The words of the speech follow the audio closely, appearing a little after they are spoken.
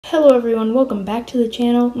Hello everyone, welcome back to the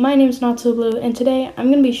channel. My name is Not So Blue, and today I'm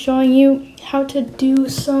going to be showing you how to do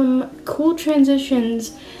some cool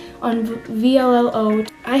transitions on VLLO.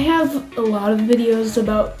 I have a lot of videos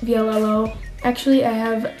about VLLO. Actually, I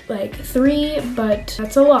have like 3, but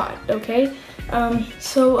that's a lot, okay?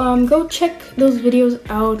 So go check those videos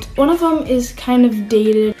out. One of them is kind of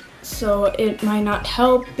dated, so it might not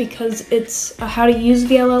help because it's how to use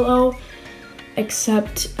VLLO.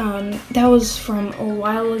 Except that was from a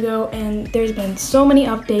while ago, and there's been so many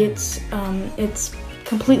updates. It's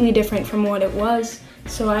completely different from what it was,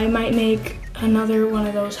 so I might make another one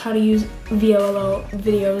of those how to use VLLO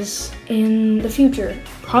videos in the future,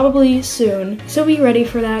 probably soon. So be ready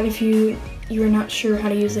for that if you're not sure how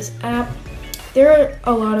to use this app. There are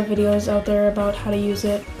a lot of videos out there about how to use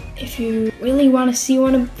it. If you really want to see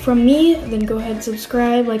one from me, then go ahead and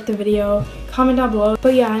subscribe, like the video, comment down below.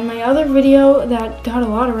 But yeah, in my other video that got a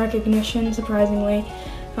lot of recognition, surprisingly,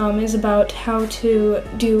 is about how to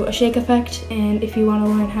do a shake effect, and if you want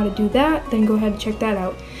to learn how to do that, then go ahead and check that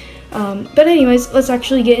out. But anyways, let's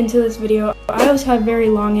actually get into this video. I always have very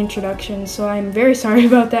long introductions, so I'm very sorry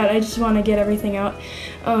about that. I just want to get everything out.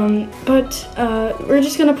 We're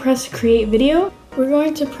just going to press create video. We're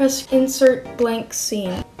going to press insert blank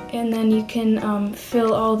scene. And then you can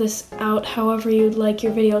fill all this out however you'd like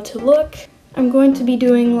your video to look. I'm going to be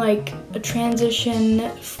doing like a transition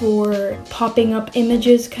for popping up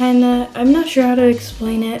images, kinda. I'm not sure how to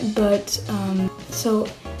explain it, but so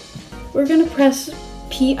we're gonna press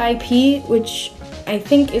PIP, which I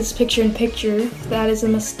think is picture in picture. If that is a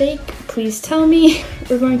mistake, please tell me.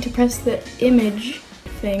 We're going to press the image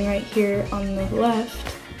thing right here on the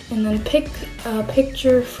left, and then pick a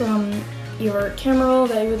picture from your camera roll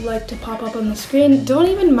that you would like to pop up on the screen. Don't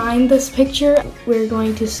even mind this picture. We're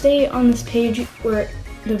going to stay on this page where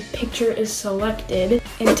the picture is selected,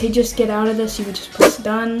 and to just get out of this you would just press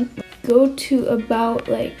done. Go to about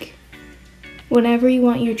like whenever you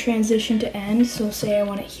want your transition to end, so say I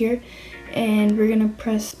want it here, and we're gonna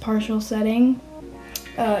press partial setting,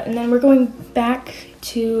 and then we're going back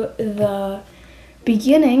to the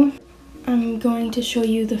beginning. I'm going to show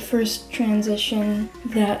you the first transition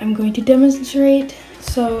that I'm going to demonstrate.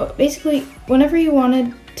 So basically, whenever you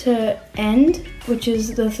wanted to end, which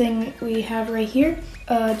is the thing we have right here,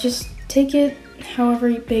 just take it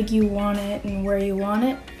however big you want it and where you want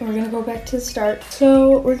it. And we're gonna go back to the start.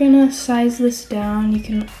 So we're gonna size this down.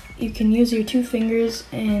 You can use your 2 fingers,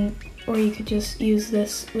 or you could just use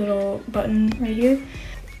this little button right here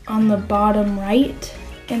on the bottom right.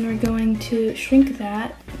 And we're going to shrink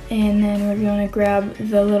that, and then we're going to grab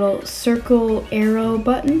the little circle arrow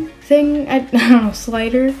button thing, I don't know,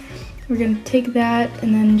 slider. We're going to take that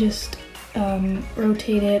and then just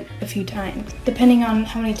rotate it a few times, depending on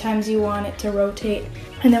how many times you want it to rotate.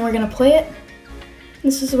 And then we're going to play it.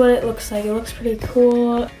 This is what it looks like. It looks pretty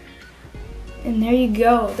cool. And there you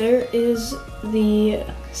go. There is the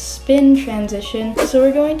spin transition. So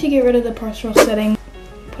we're going to get rid of the partial setting,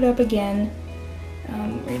 put up again.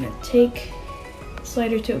 We're gonna take the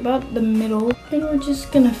slider to about the middle, and we're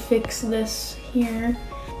just gonna fix this here.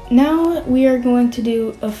 Now we are going to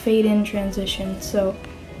do a fade in transition. So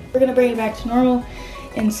we're gonna bring it back to normal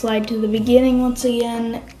and slide to the beginning once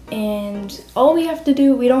again. And all we have to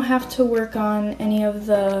do, we don't have to work on any of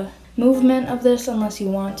the movement of this unless you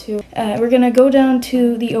want to. We're gonna go down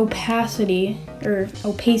to the opacity, or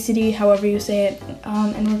opacity, however you say it,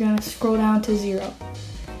 and we're gonna scroll down to 0.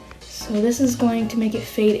 So this is going to make it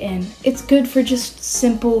fade in. It's good for just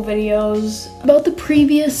simple videos. About the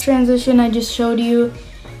previous transition I just showed you,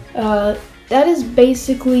 that is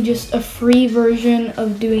basically just a free version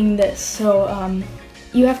of doing this. So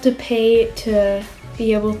you have to pay to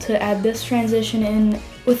be able to add this transition in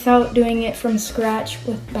without doing it from scratch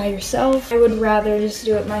by yourself. I would rather just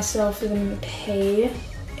do it myself than pay.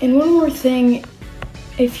 And one more thing,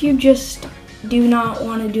 if you just do not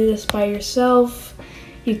want to do this by yourself,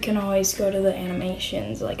 you can always go to the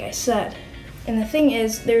animations, like I said. And the thing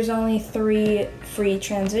is, there's only 3 free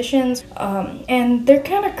transitions, and they're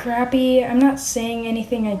kind of crappy. I'm not saying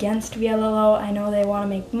anything against VLLO. I know they want to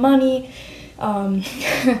make money,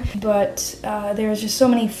 but there's just so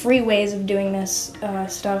many free ways of doing this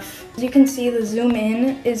stuff. As you can see, the zoom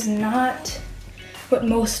in is not what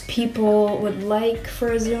most people would like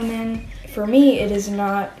for a zoom in. For me, it is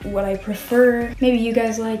not what I prefer. Maybe you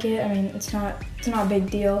guys like it. I mean, it's not a big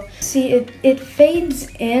deal. See, it fades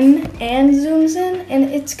in and zooms in, and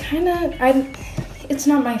it's kind of, it's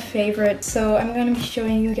not my favorite. So I'm going to be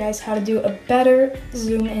showing you guys how to do a better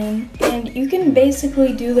zoom in. And you can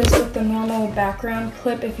basically do this with the normal background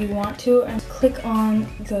clip if you want to, and click on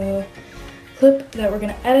the clip that we're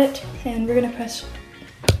going to edit, and we're going to press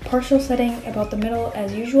partial setting about the middle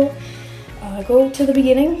as usual. Go to the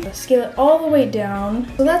beginning, scale it all the way down.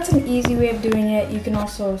 So that's an easy way of doing it. You can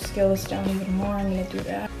also scale this down even more. I'm gonna do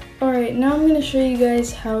that. Alright, now I'm gonna show you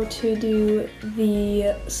guys how to do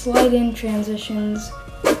the slide-in transitions.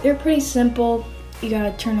 They're pretty simple. You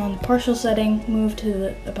gotta turn on the partial setting, move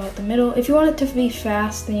to about the middle. If you want it to be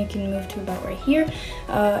fast, then you can move to about right here.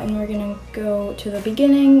 And we're gonna go to the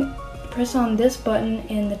beginning, press on this button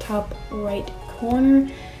in the top right corner.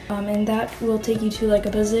 And that will take you to like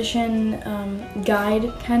a position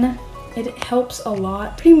guide, kinda. It helps a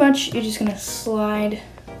lot. Pretty much, you're just gonna slide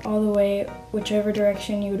all the way whichever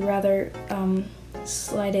direction you would rather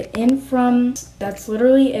slide it in from. That's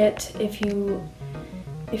literally it. If you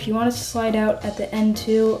want it to slide out at the end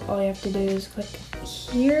too, all you have to do is click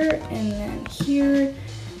here and then here,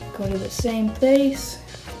 go to the same place,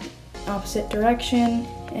 opposite direction,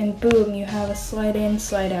 and boom, you have a slide in,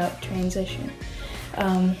 slide out transition.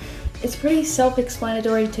 It's pretty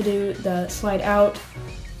self-explanatory to do the slide out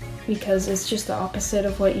because it's just the opposite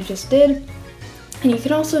of what you just did. And you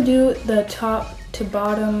can also do the top to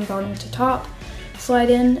bottom, bottom to top slide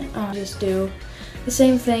in. Just do the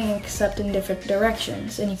same thing except in different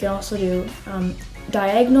directions. And you can also do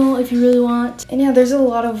diagonal if you really want. And yeah, there's a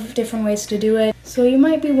lot of different ways to do it. So you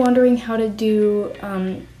might be wondering how to do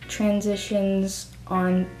transitions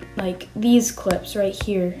on like these clips right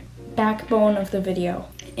here, backbone of the video.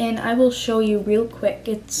 And I will show you real quick.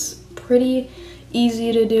 It's pretty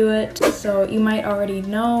easy to do it, so you might already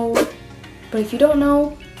know. But if you don't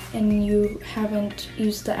know and you haven't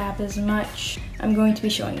used the app as much, I'm going to be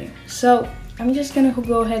showing you. So I'm just gonna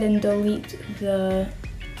go ahead and delete the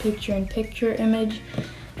picture-in-picture image,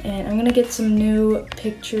 and I'm gonna get some new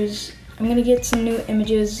pictures. I'm gonna get some new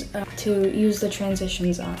images to use the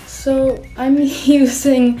transitions on. So I'm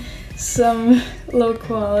using some low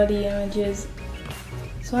quality images.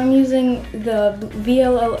 So I'm using the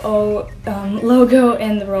VLLO logo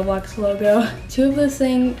and the Roblox logo. Two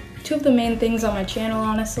of the main things on my channel,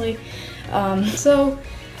 honestly. So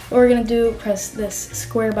what we're gonna do, press this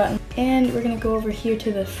square button, and we're gonna go over here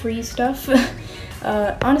to the free stuff.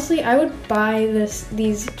 Honestly, I would buy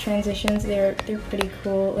these transitions. They're pretty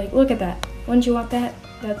cool. Like, look at that. Wouldn't you want that?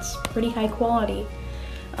 That's pretty high quality.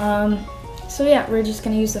 So yeah, we're just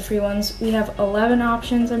gonna use the free ones. We have 11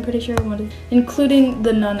 options, I'm pretty sure, including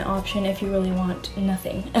the none option if you really want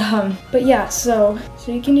nothing. But yeah, so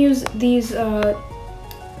you can use these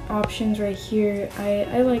options right here.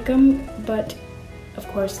 I like them, but of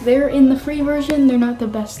course, they're in the free version. They're not the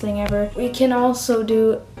best thing ever. We can also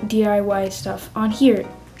do DIY stuff on here.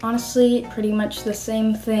 Honestly, pretty much the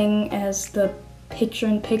same thing as the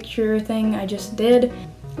picture-in-picture thing I just did.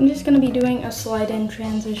 I'm just gonna be doing a slide-in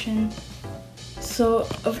transition. So,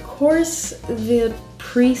 of course, the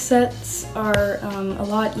presets are a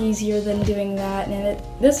lot easier than doing that, and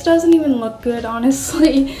this doesn't even look good,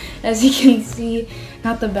 honestly, as you can see.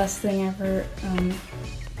 Not the best thing ever,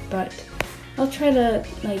 but I'll try to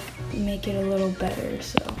like make it a little better.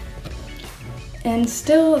 So, and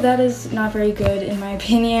still, that is not very good in my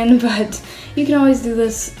opinion, but you can always do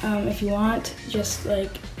this if you want, just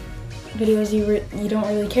like videos you don't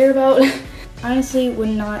really care about. Honestly, would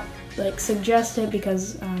not like suggest it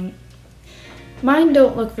because mine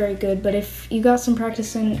don't look very good, but if you got some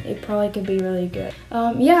practice in, it probably could be really good.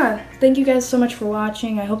 Yeah, thank you guys so much for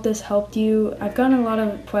watching. I hope this helped you. I've gotten a lot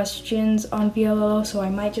of questions on VLLO, so I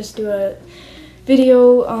might just do a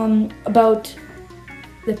video about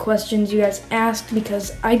the questions you guys asked,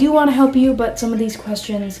 because I do want to help you, but some of these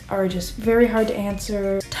questions are just very hard to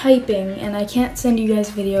answer typing, and I can't send you guys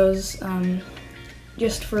videos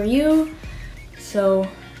just for you, so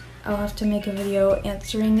I'll have to make a video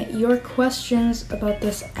answering your questions about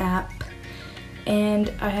this app.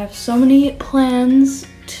 And I have so many plans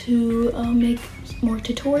to make more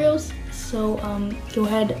tutorials, so go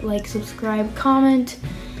ahead, like, subscribe, comment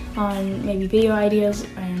on maybe video ideas,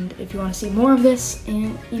 and if you want to see more of this.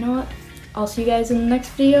 And you know what, I'll see you guys in the next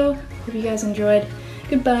video. Hope you guys enjoyed.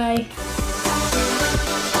 Goodbye.